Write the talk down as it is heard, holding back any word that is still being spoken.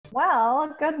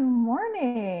Well, good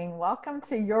morning. Welcome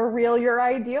to Your Real, Your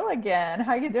Ideal again.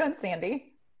 How you doing,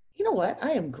 Sandy? You know what?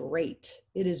 I am great.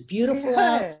 It is beautiful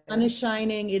out. Sun Good. is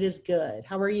shining. It is good.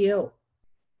 How are you?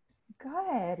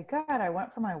 Good. I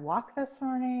went for my walk this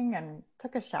morning and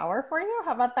took a shower for you.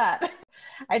 How about that?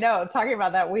 I know, talking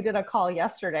about that, we did a call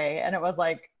yesterday and it was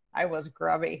like I was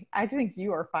grubby. I think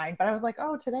you were fine, but I was like,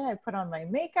 oh, today I put on my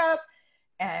makeup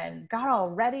and got all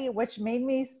ready, which made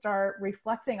me start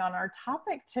reflecting on our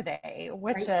topic today,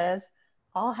 which Right. is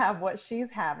I'll have what she's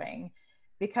having.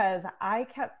 Because I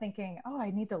kept thinking, oh,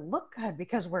 I need to look good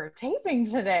because we're taping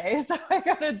today. So I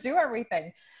got to do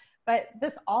everything. But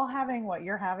this all having what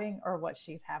you're having or what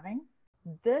she's having,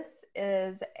 this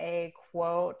is a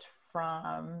quote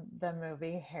from the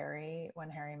movie Harry, When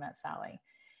Harry Met Sally.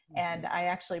 Mhm. And I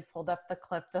actually pulled up the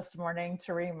clip this morning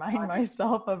to remind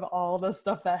myself of all the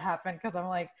stuff that happened because I'm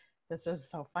like, this is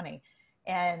so funny.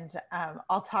 And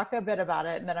I'll talk a bit about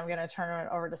it and then I'm going to turn it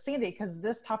over to Sandy because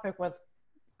this topic was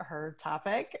her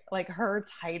topic, like her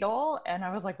title. And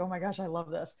I was like, oh my gosh, I love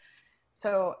this.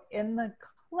 So in the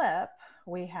clip,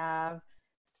 we have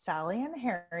Sally and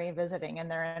Harry visiting, and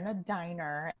they're in a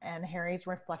diner, and Harry's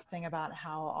reflecting about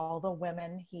how all the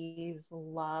women he's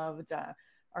loved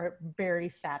are very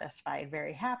satisfied,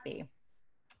 very happy.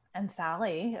 And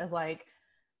Sally is like,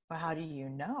 well, how do you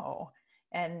know?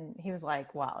 And he was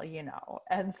like, well, you know.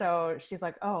 And so she's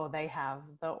like, oh, they have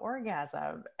the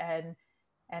orgasm. And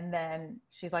then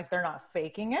she's like, they're not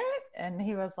faking it. And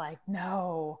he was like,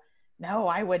 no,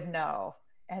 I would know.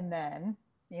 And then,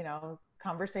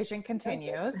 conversation Does it?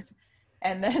 continues.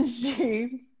 And then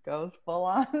she goes full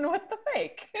on with the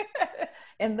fake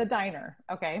in the diner.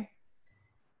 Okay.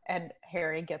 And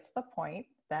Harry gets the point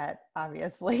that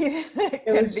obviously it It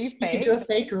can was be she could do a faked.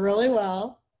 fake really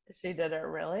well. She did it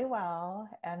really well.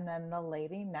 And then the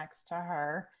lady next to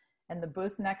her in the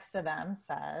booth next to them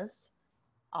says,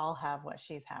 I'll have what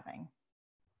she's having.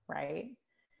 Right.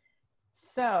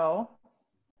 So,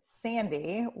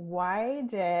 Sandy, why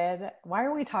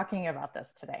are we talking about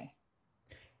this today?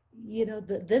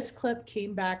 This clip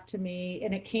came back to me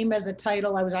and it came as a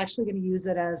title. I was actually going to use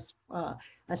it as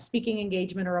a speaking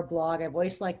engagement or a blog. I've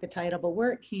always liked the title, but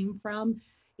where it came from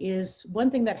is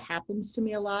one thing that happens to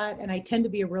me a lot. And I tend to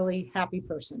be a really happy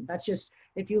person. That's just,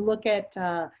 if you look at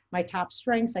my top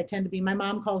strengths, I tend to be, my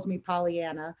mom calls me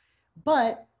Pollyanna.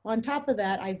 But on top of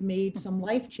that, I've made some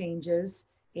life changes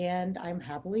and I'm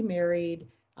happily married.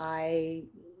 I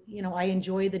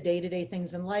enjoy the day-to-day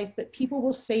things in life, but people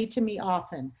will say to me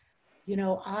often,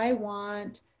 I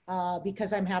want,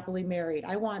 because I'm happily married,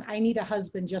 I need a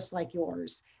husband just like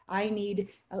yours. I'm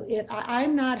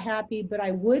not happy, but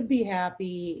I would be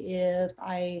happy if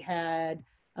I had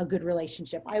a good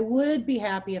relationship. I would be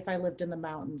happy if I lived in the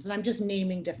mountains. And I'm just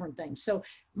naming different things. So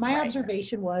my Right.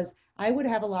 observation was I would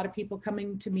have a lot of people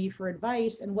coming to me for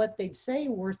advice. And what they'd say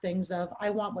were things of, I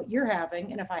want what you're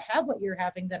having. And if I have what you're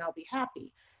having, then I'll be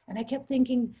happy. And I kept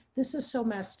thinking, this is so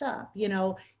messed up.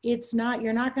 It's not,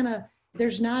 you're not going to,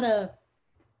 there's not a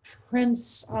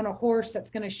prince on a horse that's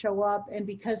going to show up. And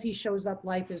because he shows up,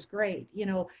 life is great.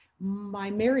 My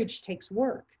marriage takes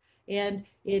work. And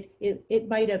it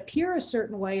might appear a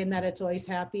certain way in that it's always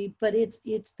happy, but it's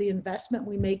the investment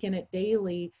we make in it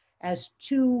daily as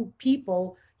two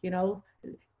people,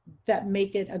 that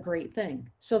make it a great thing.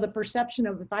 So the perception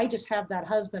of if I just have that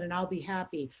husband and I'll be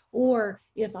happy, or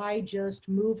if I just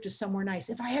move to somewhere nice,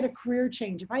 if I had a career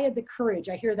change, if I had the courage,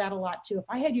 I hear that a lot too. If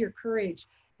I had your courage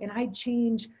and I'd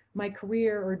change my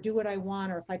career or do what I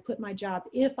want, or if I quit my job,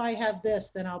 if I have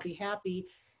this, then I'll be happy.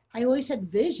 I always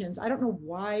had visions. I don't know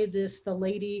why the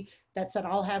lady that said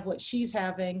I'll have what she's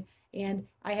having, and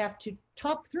I have to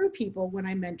talk through people when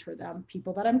I mentor them,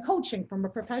 people that I'm coaching from a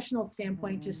professional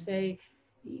standpoint to Mm-hmm. say,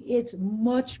 it's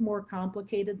much more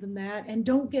complicated than that. And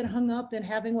don't get hung up in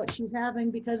having what she's having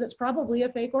because it's probably a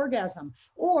fake orgasm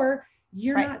or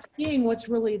you're Right. not seeing what's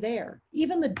really there.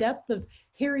 Even the depth of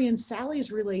Harry and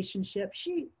Sally's relationship,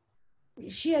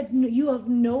 you have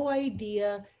no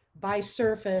idea by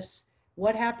surface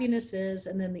what happiness is.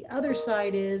 And then the other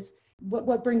side is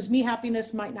what brings me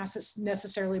happiness might not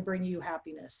necessarily bring you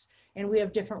happiness. And we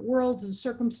have different worlds and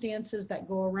circumstances that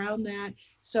go around that.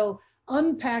 So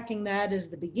unpacking that is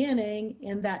the beginning,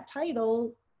 and that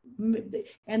title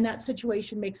and that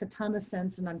situation makes a ton of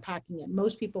sense in unpacking it.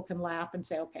 Most people can laugh and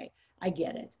say, okay, I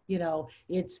get it.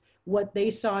 It's what they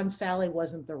saw in Sally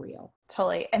wasn't the real.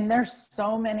 Totally. And there's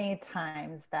so many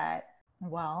times that,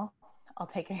 well,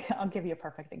 I'll give you a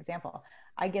perfect example.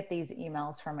 I get these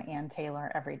emails from Ann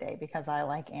Taylor every day because I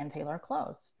like Ann Taylor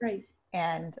clothes. Right.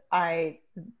 And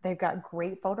they've got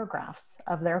great photographs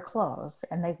of their clothes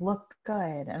and they look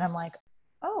good. And I'm like,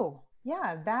 oh,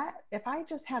 yeah, that if I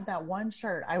just had that one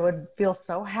shirt, I would feel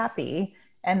so happy.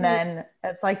 And Right. then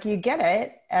it's like you get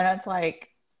it, and it's like,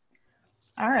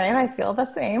 all right, I feel the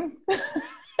same.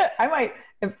 I might,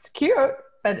 it's cute,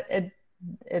 but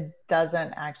it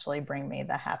doesn't actually bring me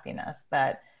the happiness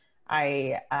that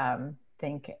I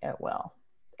think it will.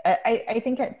 I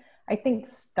think I think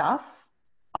stuff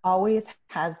always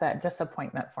has that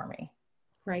disappointment for me.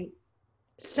 Right.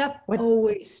 Stuff Which,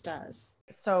 always does.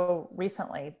 so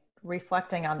recently,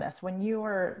 reflecting on this, when you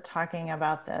were talking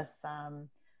about this,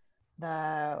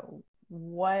 the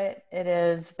what it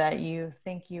is that you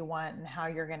think you want and how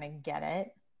you're going to get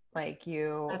it, like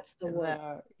That's the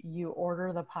word. you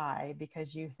order the pie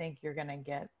because you think you're going to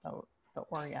get the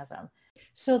orgasm.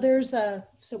 So there's a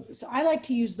so I like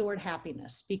to use the word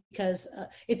happiness because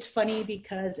it's funny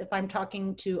because if I'm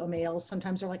talking to a male,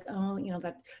 sometimes they're like, oh,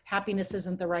 that happiness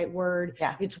isn't the right word.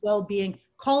 Yeah, It's well-being.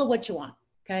 Call it what you want,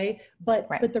 okay? But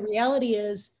right. but the reality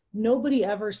is nobody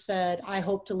ever said I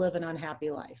hope to live an unhappy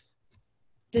life.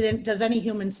 Does any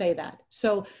human say that?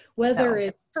 So whether No,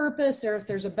 it's purpose or if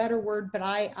there's a better word, but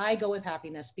I go with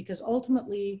happiness because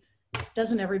ultimately,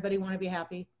 doesn't everybody want to be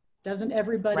happy? Doesn't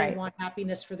everybody right. want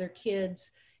happiness for their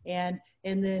kids? And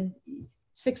then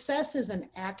success is an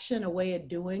action, a way of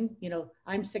doing.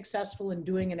 I'm successful in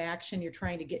doing an action. You're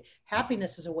trying to get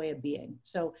happiness is a way of being.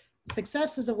 So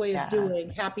success is a way of Yeah, doing,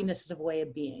 happiness is a way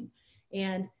of being.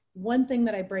 And one thing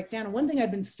that I break down, and one thing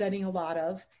I've been studying a lot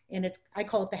of, and I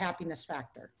call it the happiness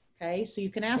factor. Okay. So you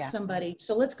can ask yeah, somebody,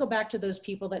 so let's go back to those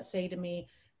people that say to me,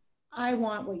 I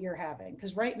want what you're having.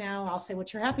 Because right now I'll say,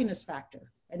 what's your happiness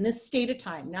factor? And this state of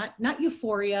time, not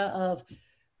euphoria of,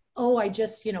 oh, I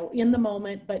just, in the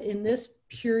moment, but in this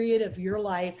period of your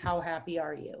life, how happy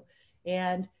are you?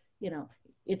 And,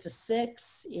 it's a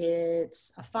 6,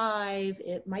 it's a 5,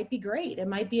 it might be great. It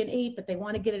might be an 8, but they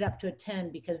want to get it up to a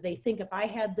 10 because they think if I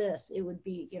had this, it would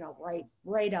be,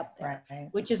 right up there, right.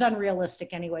 which is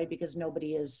unrealistic anyway, because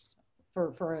nobody is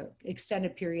for an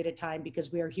extended period of time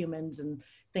because we are humans and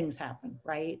things happen,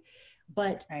 right?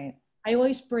 But Right. I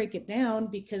always break it down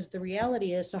because the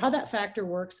reality is, so how that factor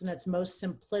works in its most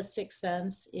simplistic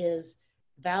sense is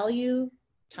value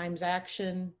times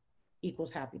action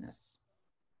equals happiness.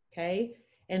 Okay.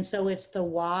 And so it's the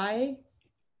why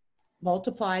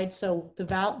multiplied. So the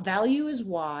value is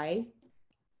why,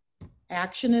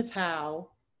 action is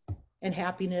how, and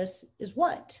happiness is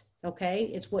what.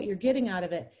 Okay. It's what you're getting out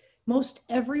of it. Most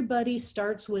everybody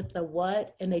starts with the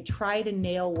what and they try to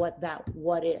nail what that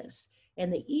what is.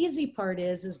 And the easy part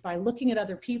is by looking at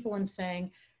other people and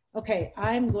saying, okay,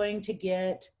 I'm going to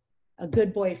get a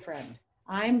good boyfriend.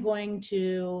 I'm going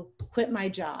to quit my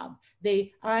job.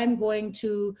 I'm going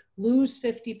to lose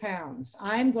 50 pounds.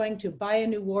 I'm going to buy a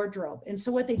new wardrobe. And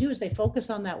so what they do is they focus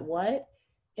on that what,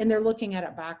 and they're looking at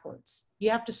it backwards. You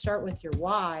have to start with your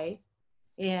why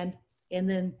and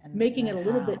then making it a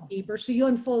little bit deeper. So you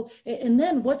unfold, and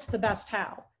then what's the best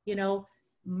how?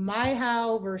 My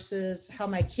how versus how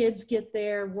my kids get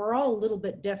there. We're all a little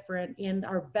bit different in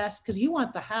our best, because you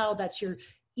want the how, that's your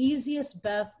easiest,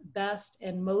 best,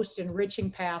 and most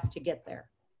enriching path to get there,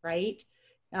 right?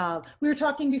 We were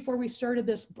talking before we started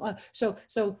this.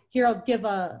 So here I'll give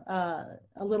a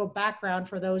little background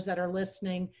for those that are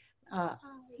listening.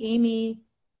 Amy,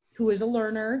 who is a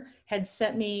learner, had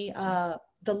sent me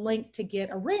the link to get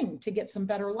a ring to get some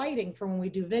better lighting for when we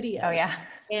do videos. Oh yeah.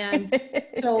 And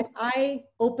so I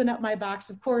open up my box.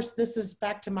 Of course, this is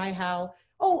back to my how.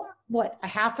 Oh, what, a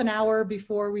half an hour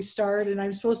before we start, and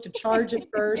I'm supposed to charge it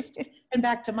first. And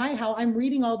back to my how, I'm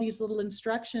reading all these little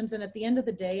instructions. And at the end of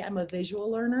the day, I'm a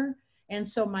visual learner. And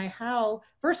so my how,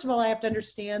 first of all, I have to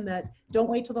understand that don't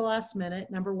wait till the last minute,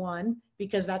 number one,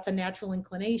 because that's a natural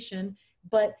inclination.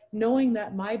 But knowing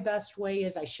that my best way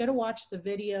is I should have watched the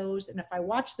videos. And if I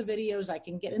watch the videos, I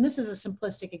can get, and this is a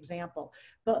simplistic example,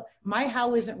 but my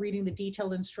how isn't reading the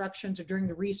detailed instructions or doing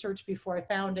the research before I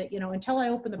found it. Until I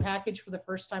opened the package for the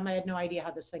first time, I had no idea how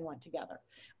this thing went together.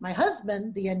 My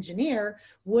husband, the engineer,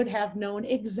 would have known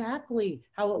exactly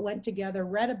how it went together,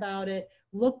 read about it,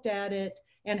 looked at it,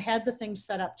 and had the thing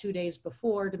set up 2 days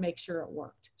before to make sure it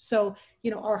worked. So,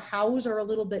 our hows are a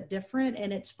little bit different,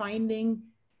 and it's finding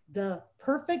the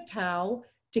perfect how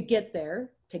to get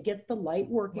there, to get the light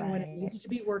working when it needs to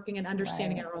be working, and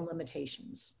understanding our own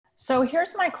limitations. So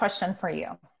here's my question for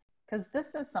you, because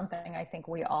this is something I think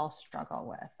we all struggle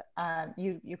with.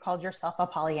 You called yourself a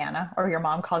Pollyanna, or your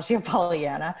mom calls you a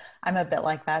Pollyanna. I'm a bit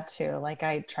like that too. Like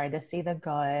I try to see the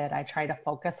good. I try to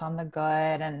focus on the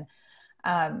good. And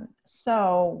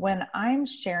so when I'm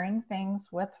sharing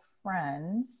things with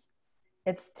friends,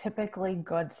 it's typically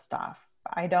good stuff.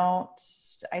 I don't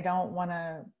want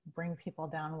to bring people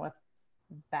down with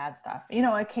bad stuff. You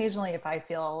know, occasionally if I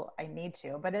feel I need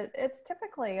to, but it's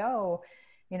typically, oh,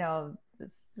 you know,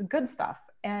 it's good stuff.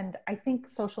 And I think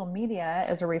social media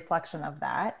is a reflection of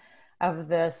that, of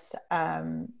this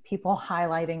people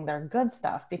highlighting their good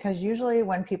stuff, because usually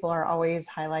when people are always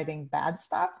highlighting bad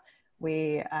stuff,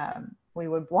 we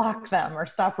would block them or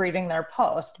stop reading their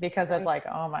post, because it's like,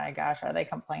 oh my gosh, are they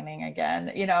complaining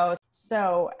again? You know,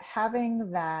 so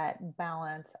having that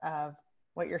balance of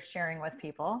what you're sharing with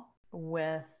people,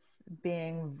 with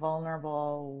being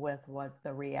vulnerable with what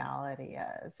the reality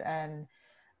is. And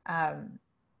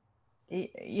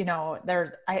you know,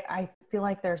 I feel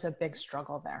like there's a big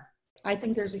struggle there. I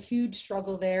think there's a huge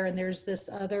struggle there. And there's this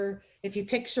other, if you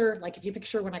picture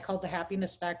when I called the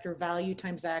happiness factor, value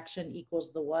times action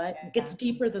equals the what, it gets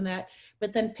deeper than that.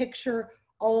 But then picture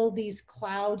all these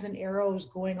clouds and arrows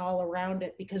going all around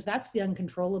it, because that's the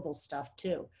uncontrollable stuff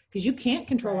too. Because you can't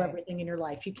control everything in your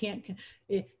life. You can't,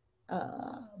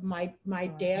 my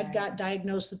dad got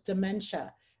diagnosed with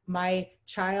dementia. My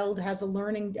child has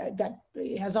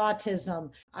has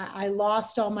autism. I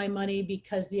lost all my money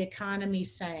because the economy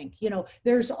sank. You know,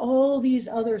 there's all these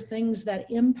other things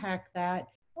that impact that.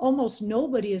 Almost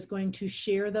nobody is going to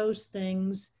share those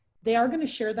things. They are going to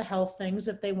share the health things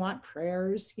if they want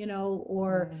prayers, you know,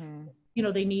 or, you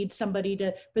know, they need somebody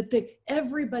to, but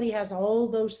everybody has all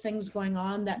those things going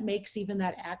on that makes even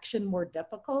that action more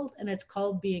difficult. And it's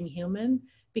called being human,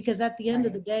 because at the end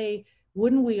of the day,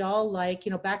 wouldn't we all like,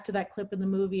 you know, back to that clip in the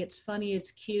movie, it's funny,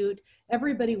 it's cute.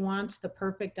 Everybody wants the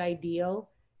perfect ideal.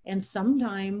 And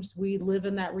sometimes we live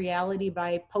in that reality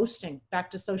by posting, back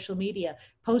to social media,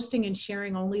 posting and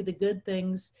sharing only the good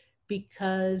things,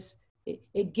 because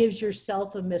it gives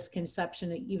yourself a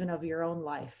misconception even of your own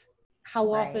life.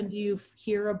 How often do you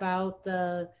hear about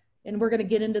and we're going to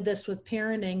get into this with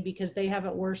parenting, because they have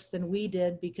it worse than we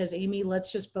did, because Amy,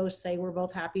 let's just both say we're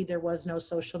both happy there was no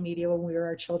social media when we were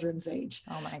our children's age.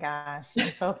 Oh my gosh,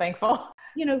 I'm so thankful.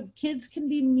 You know, kids can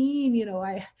be mean. You know,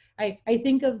 I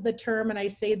think of the term, and I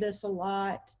say this a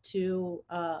lot to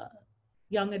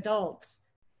young adults: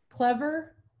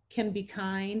 clever can be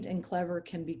kind and clever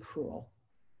can be cruel.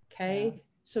 Okay. Yeah.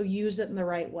 So use it in the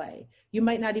right way. You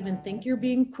might not even think you're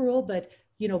being cruel, but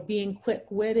you know, being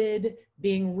quick-witted,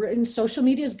 being written. Social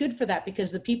media is good for that,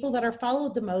 because the people that are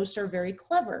followed the most are very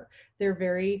clever.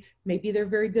 Maybe they're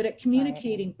very good at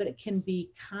communicating, but it can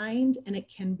be kind and it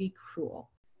can be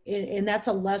cruel. And that's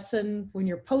a lesson when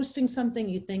you're posting something,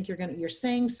 you think you're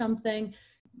saying something.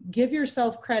 Give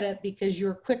yourself credit because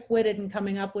you're quick-witted and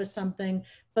coming up with something,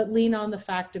 but lean on the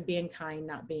fact of being kind,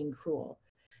 not being cruel.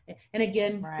 And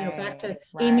again, you know, back to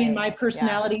Amy and my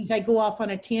personalities, I go off on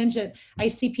a tangent. I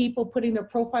see people putting their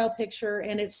profile picture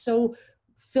and it's so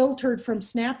filtered from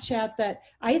Snapchat that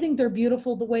I think they're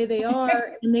beautiful the way they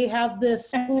are. And they have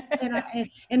this,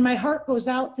 and my heart goes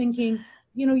out thinking,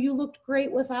 you know, you looked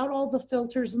great without all the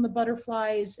filters and the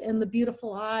butterflies and the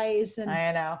beautiful eyes. And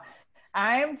I know.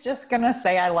 I'm just going to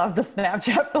say I love the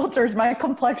Snapchat filters. My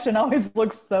complexion always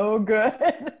looks so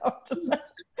good.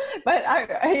 But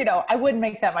I wouldn't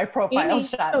make that my profile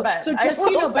shot. But so just,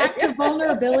 you know, back to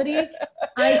vulnerability,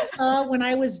 I saw when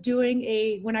I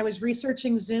was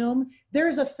researching Zoom,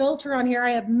 there's a filter on here.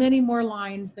 I have many more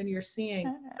lines than you're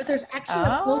seeing, but there's actually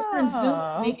a filter in Zoom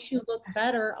that makes you look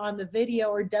better on the video,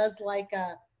 or does like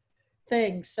a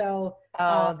thing. So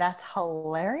that's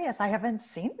hilarious. I haven't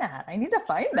seen that. I need to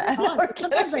find that.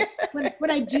 Sometimes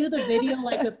when I do the video,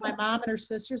 like with my mom and her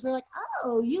sisters, they're like,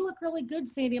 oh, you look really good,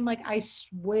 Sandy. I'm like, I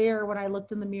swear when I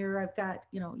looked in the mirror, I've got,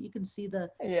 you know, you can see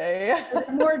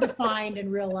it's more defined in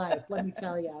real life, let me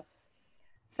tell you.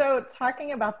 So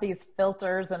talking about these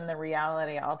filters and the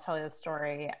reality, I'll tell you a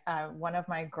story. One of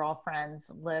my girlfriends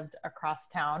lived across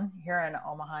town here in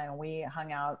Omaha, and we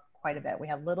hung out quite a bit. We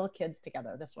had little kids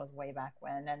together. This was way back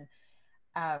when. And,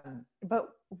 but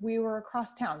we were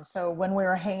across town. So when we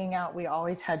were hanging out, we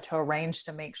always had to arrange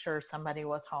to make sure somebody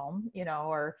was home, you know,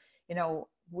 or, you know,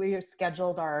 we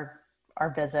scheduled our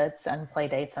visits and play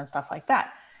dates and stuff like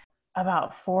that.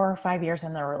 About 4 or 5 years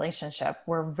in the relationship,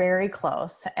 we're very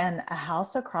close, and a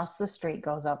house across the street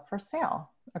goes up for sale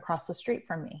across the street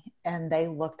from me. And they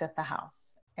looked at the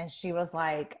house and she was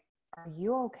like, are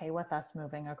you okay with us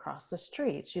moving across the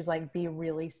street? She's like, be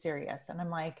really serious. And I'm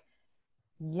like,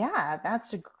 yeah,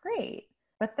 that's great.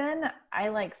 But then I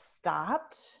like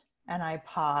stopped and I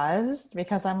paused,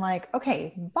 because I'm like,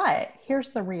 okay, but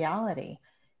here's the reality.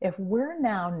 If we're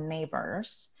now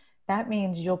neighbors, that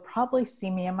means you'll probably see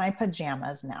me in my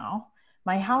pajamas now.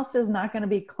 My house is not going to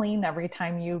be clean every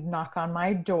time you knock on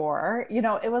my door. You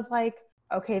know, it was like,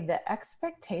 okay, the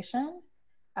expectation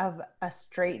of a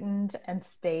straightened and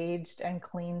staged and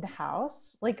cleaned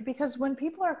house. Like, because when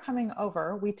people are coming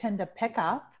over, we tend to pick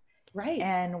up Right.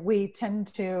 and we tend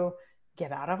to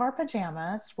get out of our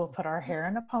pajamas. We'll put our hair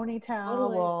in a ponytail.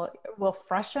 Totally. We'll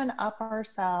freshen up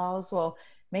ourselves. We'll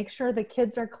make sure the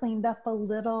kids are cleaned up a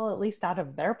little, at least out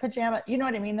of their pajama. You know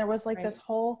what I mean? There was like Right. this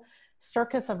whole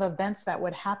circus of events that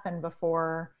would happen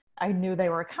before I knew they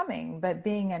were coming. But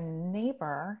being a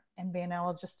neighbor and being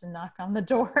able just to knock on the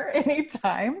door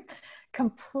anytime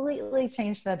completely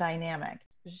changed the dynamic.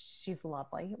 She's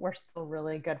lovely. We're still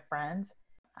really good friends.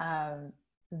 Um,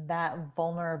 that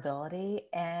vulnerability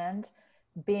and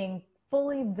being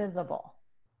fully visible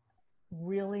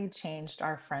really changed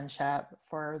our friendship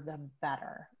for the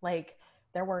better. Like,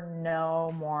 there were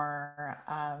no more,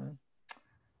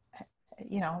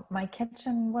 my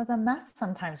kitchen was a mess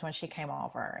sometimes when she came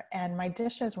over and my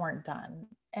dishes weren't done.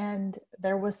 And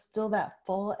there was still that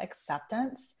full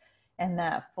acceptance and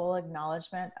that full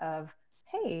acknowledgement of,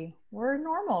 hey, we're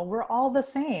normal. We're all the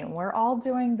same. We're all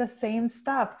doing the same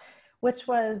stuff, which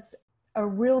was a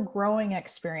real growing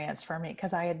experience for me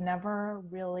because I had never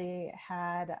really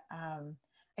had,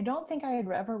 I don't think I had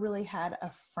ever really had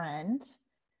a friend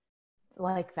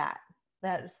like that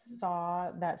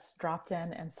that's dropped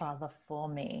in and saw the full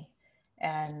me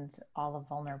and all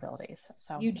the vulnerabilities.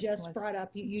 So You just brought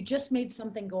up, you just made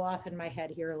something go off in my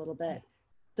head here a little bit.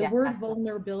 The yeah, word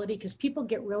vulnerability, because people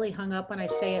get really hung up when I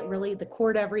say it, really, the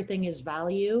core to everything is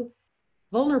value.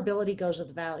 Vulnerability goes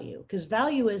with value, because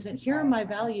value isn't, here are my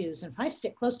values. And if I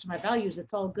stick close to my values,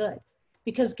 it's all good.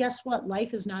 Because guess what?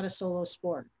 Life is not a solo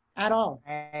sport at all.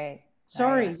 right.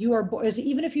 Sorry, Right. you are,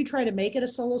 even if you try to make it a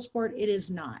solo sport, it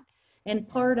is not. And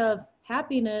part of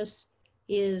happiness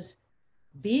is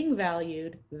being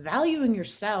valued, valuing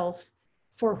yourself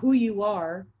for who you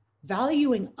are,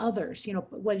 valuing others,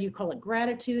 whether you call it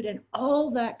gratitude, and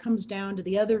all that comes down to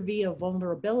the other V of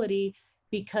vulnerability,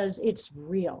 because it's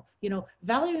real.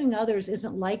 Valuing others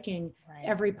isn't liking Right.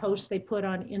 every post they put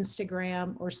on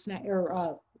Instagram or Snap,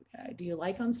 or do you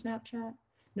like on Snapchat?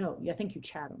 No, I think you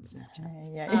chat on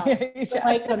Snapchat.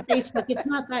 Like on Facebook. It's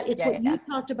not that. It's what you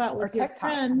talked about Or with your TikTok.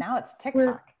 friend. Now it's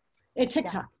Where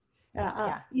TikTok.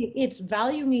 TikTok. It's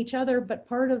valuing each other, but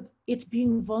part of it's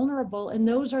being vulnerable. And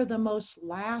those are the most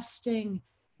lasting,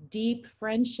 deep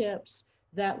friendships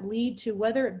that lead to,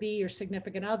 whether it be your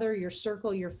significant other, your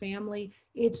circle, your family,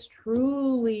 it's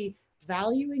truly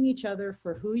valuing each other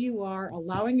for who you are,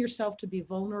 allowing yourself to be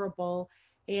vulnerable,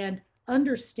 and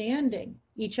understanding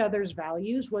each other's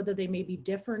values, whether they may be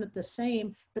different or the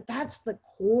same, but that's the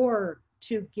core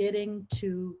to getting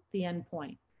to the end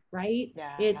point, right?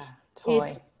 Yeah, It's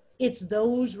totally. it's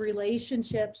those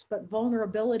relationships, but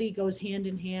vulnerability goes hand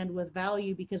in hand with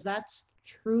value, because that's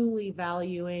truly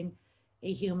valuing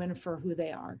a human for who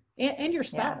they are, and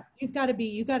yourself. You got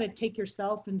to take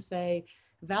yourself and say,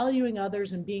 valuing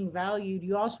others and being valued,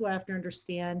 you also have to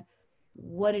understand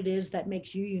what it is that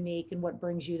makes you unique and what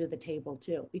brings you to the table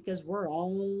too, because we're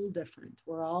all different.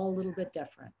 We're all a little bit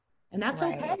different, and that's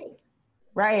okay.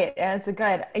 Right. It's a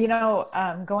good,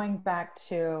 going back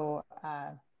to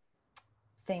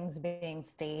things being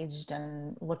staged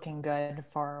and looking good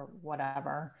for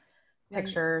whatever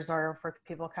pictures or for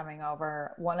people coming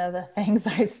over. One of the things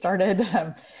I started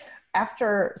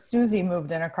after Susie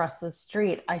moved in across the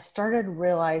street, I started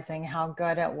realizing how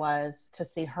good it was to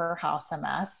see her house a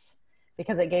mess,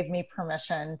 because it gave me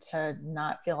permission to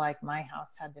not feel like my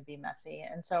house had to be messy.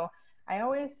 And so I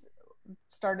always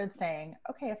started saying,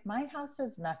 okay, if my house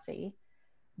is messy,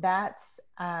 that's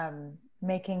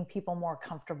making people more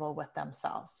comfortable with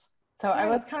themselves. So I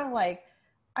was kind of like,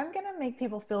 I'm going to make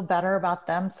people feel better about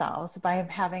themselves by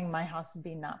having my house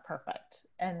be not perfect.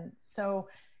 And so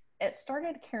it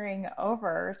started carrying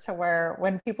over to where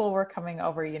when people were coming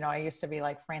over, I used to be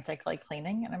like frantically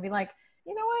cleaning, and I'd be like,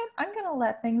 you know what? I'm going to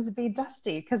let things be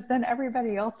dusty, because then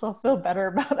everybody else will feel better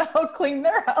about how clean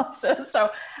their house is.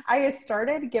 So I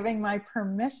started giving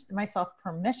myself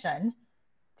permission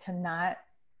to not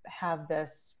have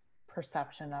this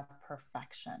perception of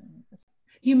perfection.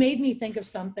 You made me think of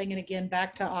something, and again,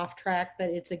 back to off track, but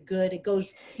it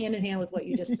goes hand in hand with what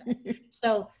you just said.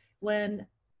 So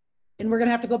and we're going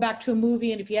to have to go back to a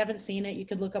movie, and if you haven't seen it, you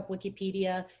could look up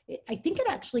Wikipedia. I think it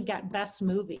actually got best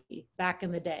movie back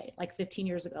in the day, like 15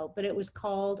 years ago, but it was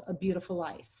called A Beautiful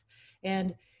Life.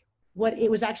 And it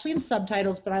was actually in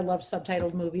subtitles, but I love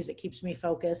subtitled movies. It keeps me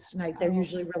focused, and they're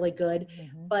usually really good.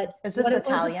 But is this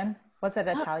Italian? Was it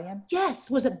Italian? Yes.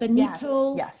 Was it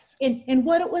Benito? Yes. And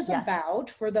what it was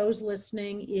about, for those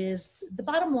listening, is the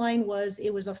bottom line was, it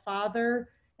was a father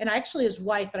and actually his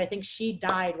wife, but I think she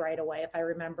died right away, if I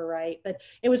remember right. But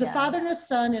it was a father and a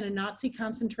son in a Nazi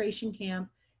concentration camp.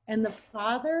 And the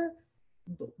father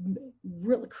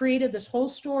created this whole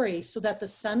story so that the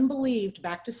son believed,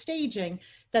 back to staging,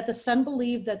 that the son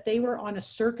believed that they were on a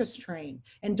circus train.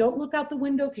 And don't look out the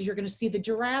window because you're going to see the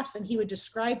giraffes. And he would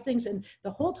describe things. And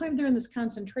the whole time they're in this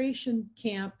concentration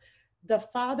camp, the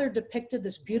father depicted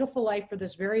this beautiful life for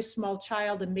this very small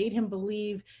child and made him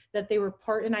believe that they were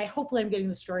part, and hopefully I'm getting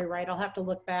the story right, I'll have to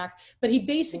look back, but he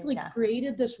basically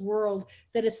created this world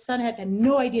that his son had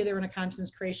no idea they were in a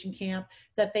concentration camp,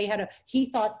 that he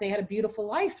thought they had a beautiful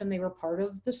life and they were part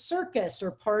of the circus or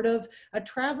part of a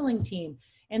traveling team.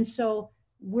 And so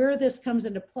where this comes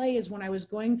into play is when I was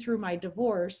going through my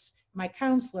divorce, my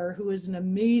counselor, who is an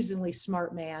amazingly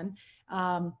smart man,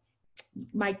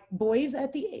 my boys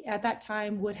at that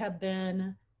time would have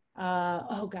been,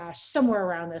 somewhere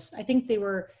around this. I think they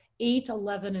were 8,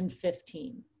 11, and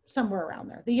 15, somewhere around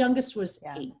there. The youngest was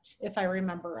 8, if I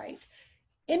remember right.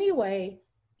 Anyway,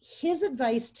 his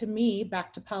advice to me,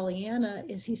 back to Pollyanna,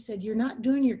 is he said, you're not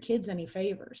doing your kids any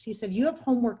favors. He said, you have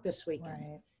homework this weekend.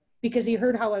 Right. Because he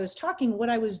heard how I was talking, what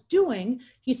I was doing.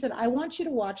 He said, I want you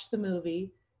to watch the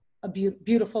movie A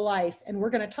Beautiful Life, and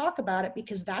we're going to talk about it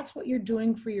because that's what you're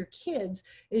doing for your kids,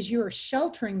 is you're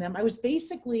sheltering them. I was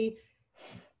basically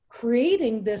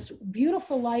creating this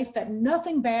beautiful life that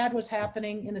nothing bad was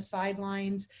happening in the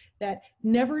sidelines, that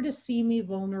never to see me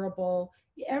vulnerable.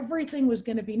 Everything was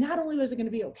going to be, not only was it going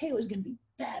to be okay, it was going to be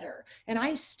better. And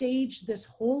I staged this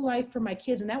whole life for my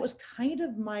kids. And that was kind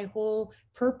of my whole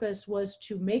purpose, was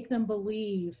to make them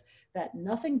believe that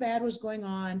nothing bad was going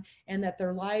on and that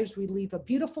their lives, we live a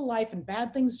beautiful life and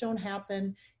bad things don't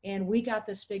happen. And we got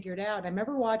this figured out. I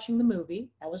remember watching the movie.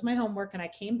 That was my homework. And I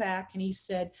came back and he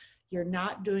said, you're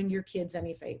not doing your kids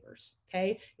any favors.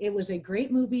 Okay. It was a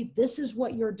great movie. This is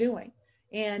what you're doing.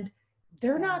 And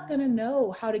they're not going to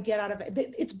know how to get out of it.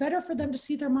 It's better for them to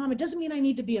see their mom. It doesn't mean I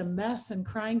need to be a mess and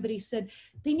crying, but he said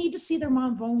they need to see their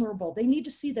mom vulnerable. They need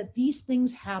to see that these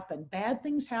things happen. Bad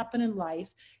things happen in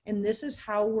life. And this is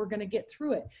how we're going to get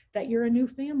through it. That you're a new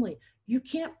family. You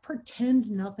can't pretend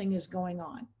nothing is going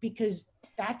on because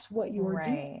that's what you're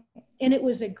doing. And it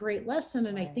was a great lesson.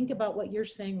 And I think about what you're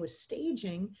saying with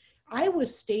staging. I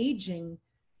was staging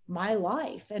my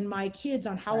life and my kids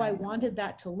on how I wanted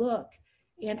that to look.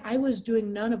 And I was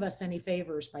doing none of us any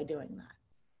favors by doing that.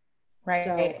 Right.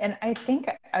 So, and I think,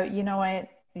 you know what,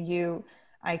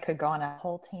 I could go on a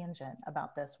whole tangent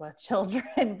about this with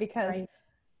children because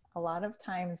a lot of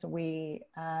times we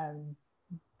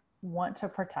want to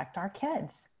protect our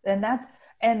kids,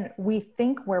 and we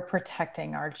think we're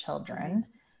protecting our children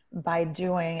by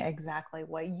doing exactly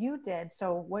what you did.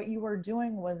 So what you were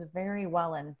doing was very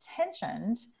well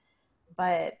intentioned,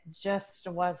 but just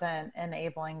wasn't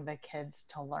enabling the kids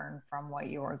to learn from what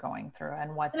you were going through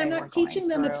and what they were going through. I'm not teaching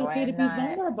them it's okay to be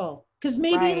vulnerable. Because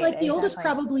maybe the oldest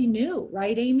probably knew,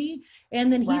 right, Amy?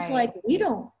 And then he's like,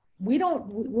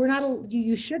 we're not,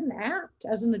 you shouldn't act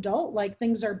as an adult like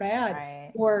things are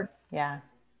bad. Or,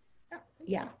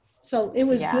 So it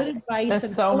was good advice. There's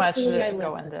and so much to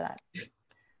go into that.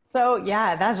 So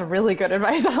yeah, that's really good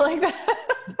advice. I like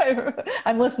that.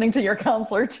 I'm listening to your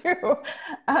counselor too.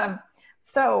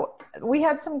 So we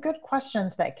had some good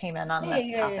questions that came in on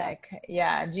this topic.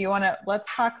 Yeah. Do you want to,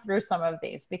 let's talk through some of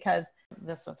these because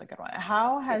this was a good one.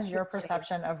 How has your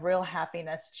perception of real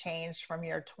happiness changed from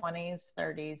your 20s,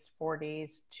 30s,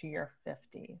 40s to your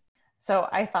 50s? So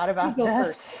I thought about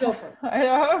this. Go first. I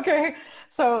know. Okay.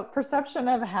 So perception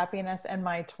of happiness in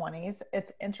my 20s.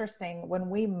 It's interesting. When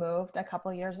we moved a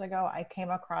couple of years ago, I came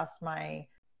across my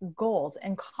goals.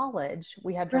 In college,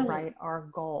 we had to write our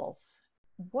goals.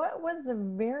 What was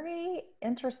very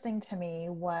interesting to me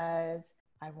was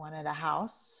I wanted a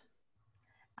house.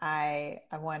 I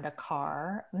wanted a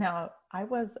car. Now, I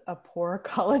was a poor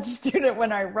college student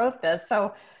when I wrote this.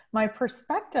 So my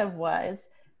perspective was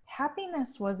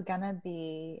happiness was going to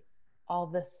be all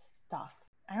this stuff.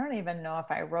 I don't even know if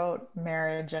I wrote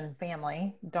marriage and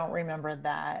family. Don't remember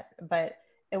that. But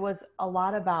it was a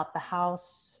lot about the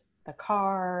house, the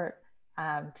car,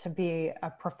 to be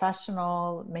a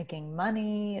professional, making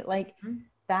money. Like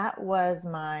that was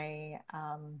my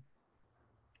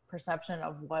perception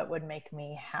of what would make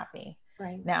me happy.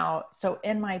 Right. Now, so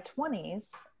in my 20s,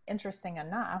 interesting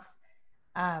enough,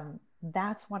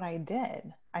 that's what I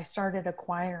did. I started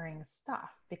acquiring stuff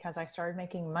because I started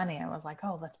making money. I was like,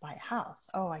 oh, let's buy a house.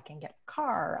 Oh, I can get a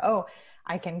car. Oh,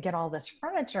 I can get all this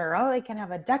furniture. Oh, I can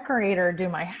have a decorator do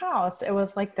my house. It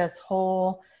was like this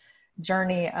whole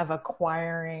journey of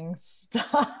acquiring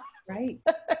stuff. Right.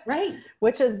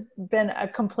 Which has been a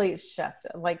complete shift.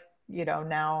 Like,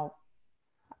 now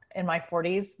in my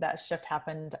 40s, that shift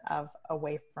happened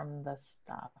away from the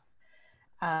stuff.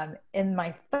 In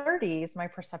my 30s, my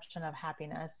perception of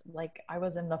happiness, like I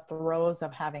was in the throes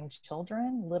of having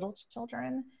children, little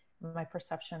children. My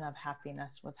perception of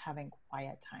happiness was having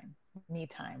quiet time, me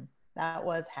time. That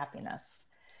was happiness.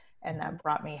 And that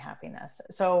brought me happiness.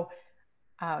 So,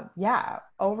 yeah,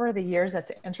 over the years,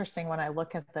 it's interesting when I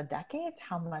look at the decades,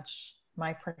 how much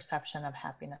my perception of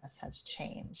happiness has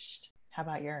changed. How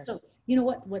about So, yours? you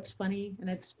know what's funny, and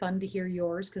it's fun to hear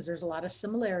yours because there's a lot of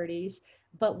similarities.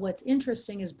 But what's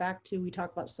interesting is back to, we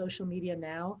talk about social media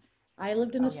now. I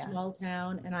lived in a Oh, yeah. small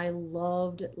town and I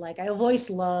loved, like, I've always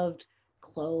loved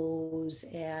clothes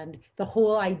and the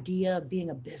whole idea of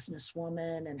being a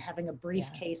businesswoman and having a Yeah.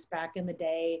 briefcase back in the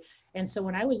day. And so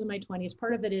when I was in my 20s,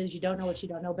 part of it is you don't know what you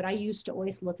don't know, but I used to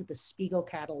always look at the Spiegel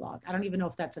catalog. I don't even know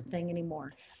if that's a thing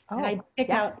anymore. And Oh, I'd pick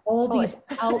yeah, out all totally. these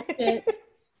outfits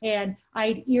and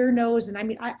I'd ear nose. And I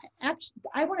mean,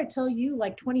 I want to tell you,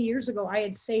 like 20 years ago, I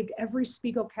had saved every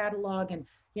Spiegel catalog, and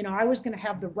I was going to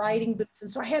have the riding boots,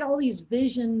 and so I had all these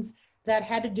visions that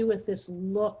had to do with this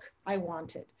look I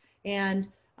wanted, and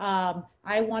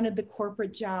I wanted the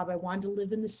corporate job. I wanted to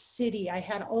live in the city. I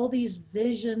had all these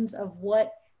visions of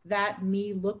what that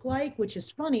me looked like, which is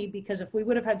funny because if we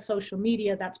would have had social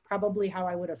media, that's probably how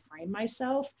I would have framed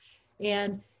myself.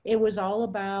 And it was all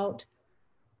about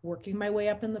working my way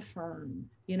up in the firm,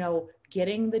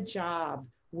 getting the job,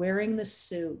 wearing the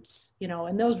suits,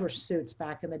 and those were suits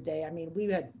back in the day. I mean,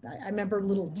 I remember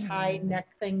little tie Mhm. neck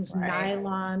things, Right.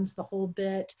 nylons, the whole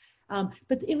bit.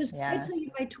 But it was, I Yeah. tell you,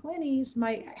 my 20s,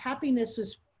 my happiness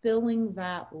was filling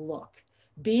that look,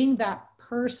 being that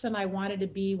person I wanted to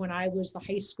be when I was the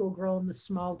high school girl in the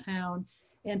small town.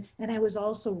 And I was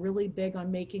also really big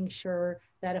on making sure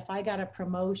that if I got a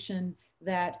promotion,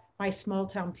 that my small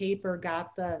town paper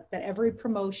got that every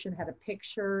promotion had a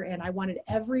picture, and I wanted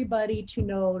everybody to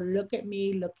know, look at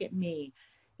me, look at me.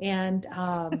 And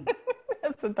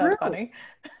Isn't that true, funny?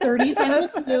 30s, I'm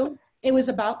with That's, you. It was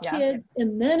about yeah. kids,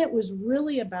 and then it was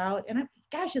really about, and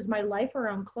gosh, is my life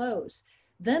around clothes.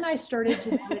 Then I started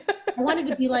to want it. I wanted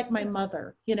to be like my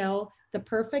mother, the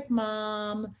perfect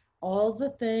mom, all the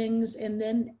things. And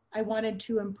then I wanted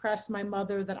to impress my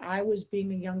mother that I was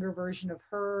being a younger version of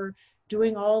her,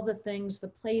 doing all the things, the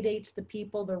play dates, the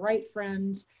people, the right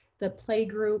friends, the play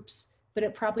groups, but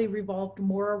it probably revolved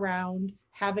more around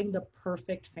having the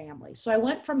perfect family. So I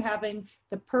went from having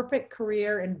the perfect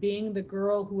career and being the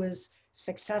girl who was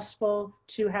successful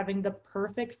to having the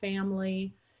perfect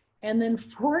family. And then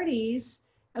 40s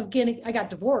of getting, I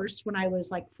got divorced when I was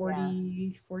like Yeah.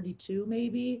 40, 42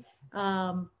 maybe.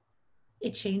 Um,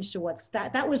 it changed to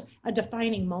that was a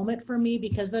defining moment for me,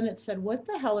 because then it said, what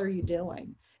the hell are you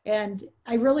doing? And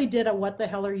I really did a what the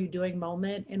hell are you doing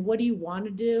moment. And what do you want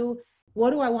to do? What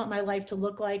do I want my life to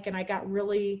look like? And I got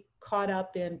really caught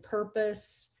up in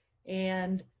purpose,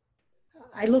 and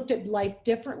I looked at life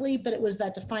differently, but it was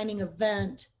that defining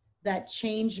event that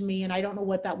changed me. And I don't know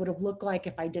what that would have looked like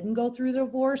if I didn't go through the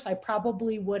divorce. I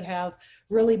probably would have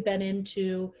really been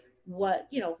into what,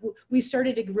 we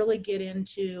started to really get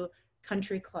into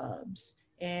country clubs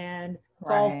and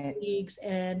golf Right. leagues,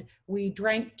 and we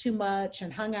drank too much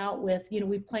and hung out with,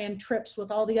 we planned trips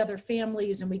with all the other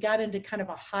families, and we got into kind of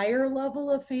a higher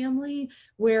level of family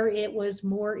where it was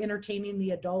more entertaining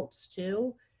the adults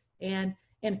too. And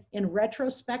in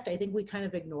retrospect, I think we kind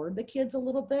of ignored the kids a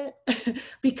little bit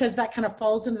because that kind of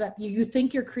falls into that. You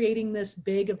think you're creating this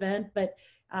big event, but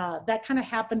that kind of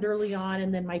happened early on,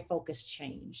 and then my focus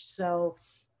changed. So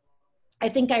I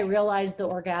think I realized the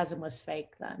orgasm was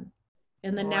fake then.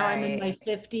 And then now I'm in Right.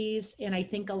 my 50s, and I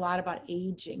think a lot about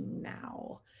aging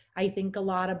now. I think a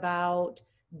lot about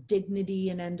dignity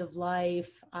and end of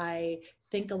life. I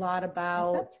think a lot Isn't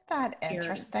about that parents.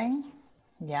 interesting?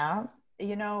 Yeah.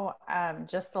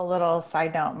 Just a little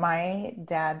side note, my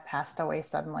dad passed away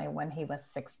suddenly when he was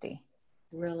 60.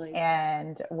 Really.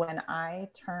 And when I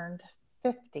turned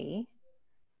 50,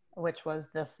 which was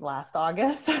this last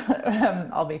August,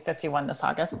 I'll be 51 this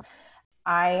August,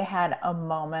 I had a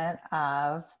moment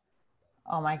of,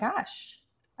 oh my gosh,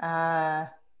 uh,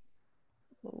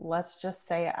 let's just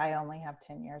say I only have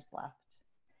 10 years left.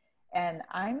 And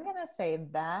I'm going to say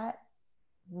that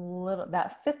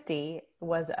 50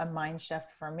 was a mind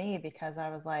shift for me, because I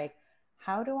was like,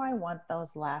 how do I want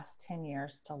those last 10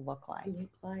 years to look like? Look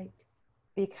like.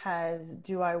 Because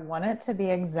do I want it to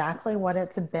be exactly what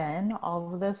it's been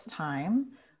all of this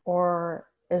time? Or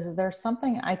is there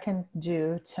something I can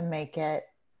do to make it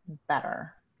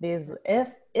better? These,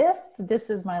 if this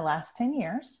is my last 10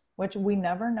 years, which we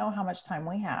never know how much time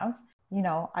we have,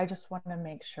 I just want to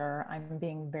make sure I'm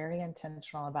being very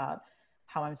intentional about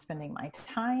how I'm spending my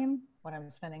time, what I'm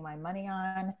spending my money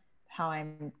on, how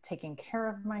I'm taking care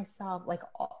of myself. Like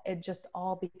it just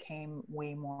all became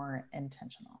way more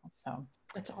intentional. So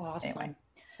that's awesome. anyway,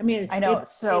 I mean, I know.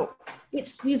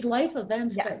 it's these life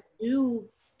events yeah. that do,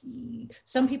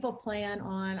 some people plan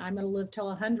on, I'm going to live till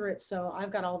 100, so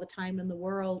I've got all the time in the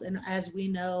world. And as we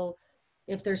know,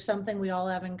 if there's something we all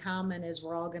have in common is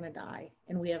we're all going to die,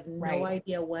 and we have no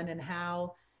idea when and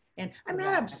how. And I'm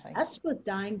not obsessed with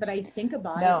dying, but I think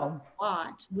about it a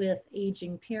lot with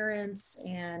aging parents.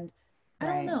 And I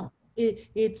don't know,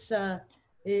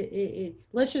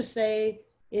 let's just say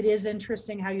it is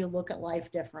interesting how you look at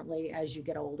life differently as you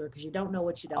get older, because you don't know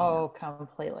what you don't know.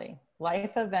 Completely.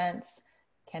 Life events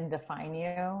can define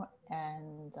you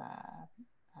and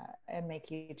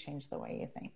make you change the way you think.